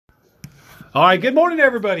All right, good morning,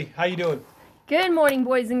 everybody. How you doing? Good morning,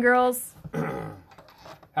 boys and girls. How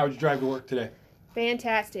was your drive to work today?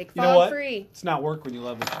 Fantastic. You know what? Fog-free. It's not work when you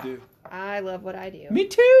love what you do. I love what I do. Me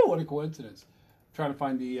too. What a coincidence. I'm trying to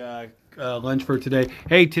find the lunch for today.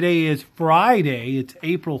 Hey, today is Friday. It's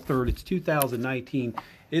April 3rd. It's 2019.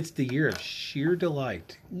 It's the year of sheer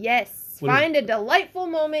delight. Yes. Find a delightful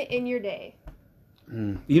moment in your day.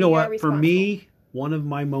 You know what? For me, one of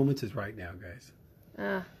my moments is right now,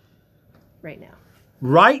 guys. Right now.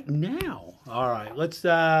 Right now. All right. Let's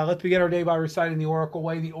begin our day by reciting the Oracle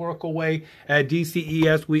Way. The Oracle Way at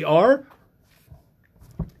DCES. We are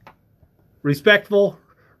respectful,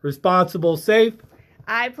 responsible, safe.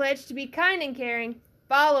 I pledge to be kind and caring,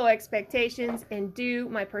 follow expectations, and do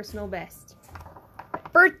my personal best.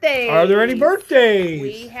 Birthdays. Are there any birthdays?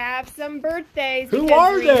 We have some birthdays. Who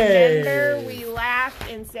are they? Remember, we laughed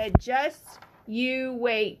and said, just you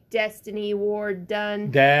wait, Destiny Ward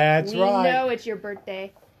Dunn. That's right. We know it's your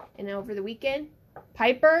birthday. And over the weekend,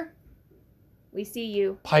 Piper, we see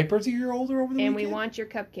you. Piper's a year older over the weekend? And we want your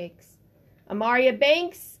cupcakes. Amaria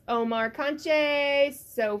Banks, Omar Conche,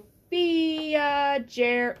 Sophie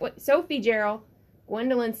Gerald,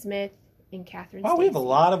 Gwendolyn Smith, and Catherine Wow, we have a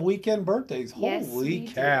lot of weekend birthdays. Yes, Holy we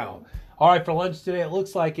cow. do. All right, for lunch today, it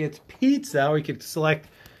looks like it's pizza. We can select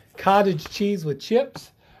cottage cheese with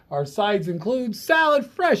chips. Our sides include salad,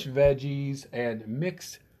 fresh veggies, and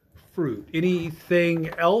mixed fruit. Anything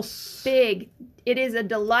else? Big. It is a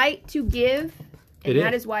delight to give, and It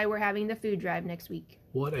that is. is why we're having the food drive next week.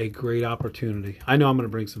 What a great opportunity. I know I'm going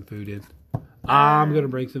to bring some food in. I'm going to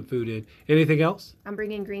bring some food in. Anything else? I'm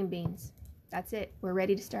bringing green beans. That's it. We're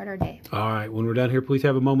ready to start our day. All right. When we're done here, please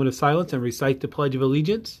have a moment of silence and recite the Pledge of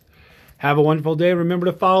Allegiance. Have a wonderful day. Remember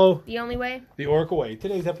to follow The only way? the Oracle Way.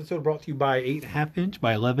 Today's episode brought to you by 8.5-inch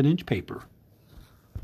by 11-inch paper.